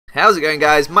How's it going,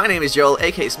 guys? My name is Joel,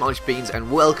 aka Smallishbeans, and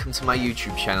welcome to my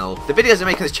YouTube channel. The videos I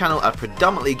make on this channel are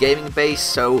predominantly gaming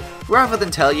based, so rather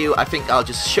than tell you, I think I'll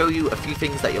just show you a few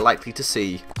things that you're likely to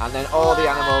see. And then all the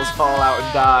animals fall out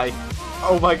and die.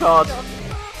 Oh my god.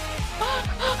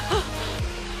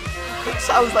 It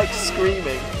sounds like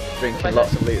screaming. Drinking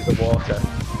lots of litres of water.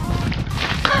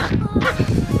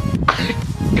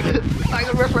 Nice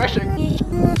and refreshing.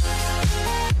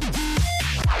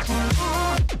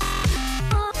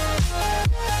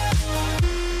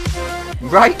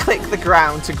 Right click the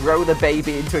ground to grow the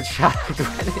baby into a child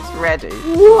when it's ready.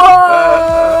 Whoa!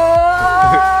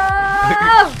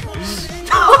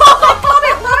 Oh my god,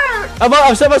 it worked!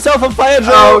 I've set myself on fire,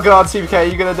 Joe! Oh god, TBK,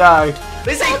 you're gonna die.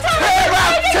 Lizzie, turn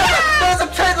around! There's a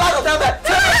turn light down there!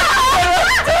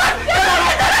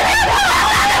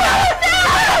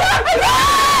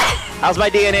 How's my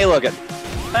DNA looking?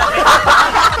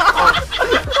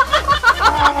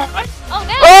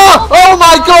 Oh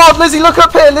my god, Lizzie, look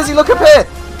up here! Lizzie, look up here!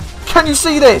 Can you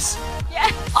see this?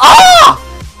 Yes. Ah!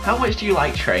 How much do you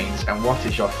like trains, and what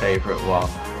is your favourite one?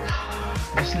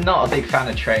 I'm just not a big fan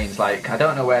of trains. Like, I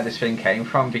don't know where this thing came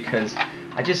from because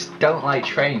I just don't like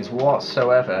trains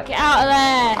whatsoever. Get out of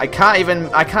there! I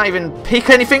can't even pick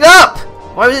anything up!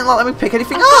 Why didn't it not let me pick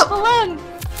anything up? Balloon.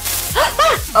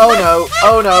 Oh no,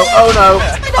 oh no, oh no.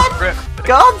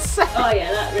 God's sake! Oh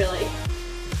yeah, that really.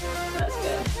 That's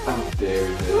good. Oh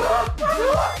dear.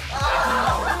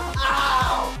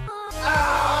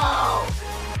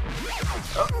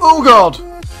 Oh god!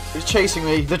 It's chasing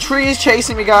me. The tree is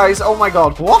chasing me, guys. Oh my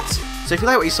god. What? So if you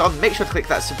like what you saw, make sure to click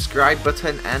that subscribe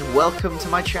button and welcome to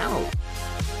my channel.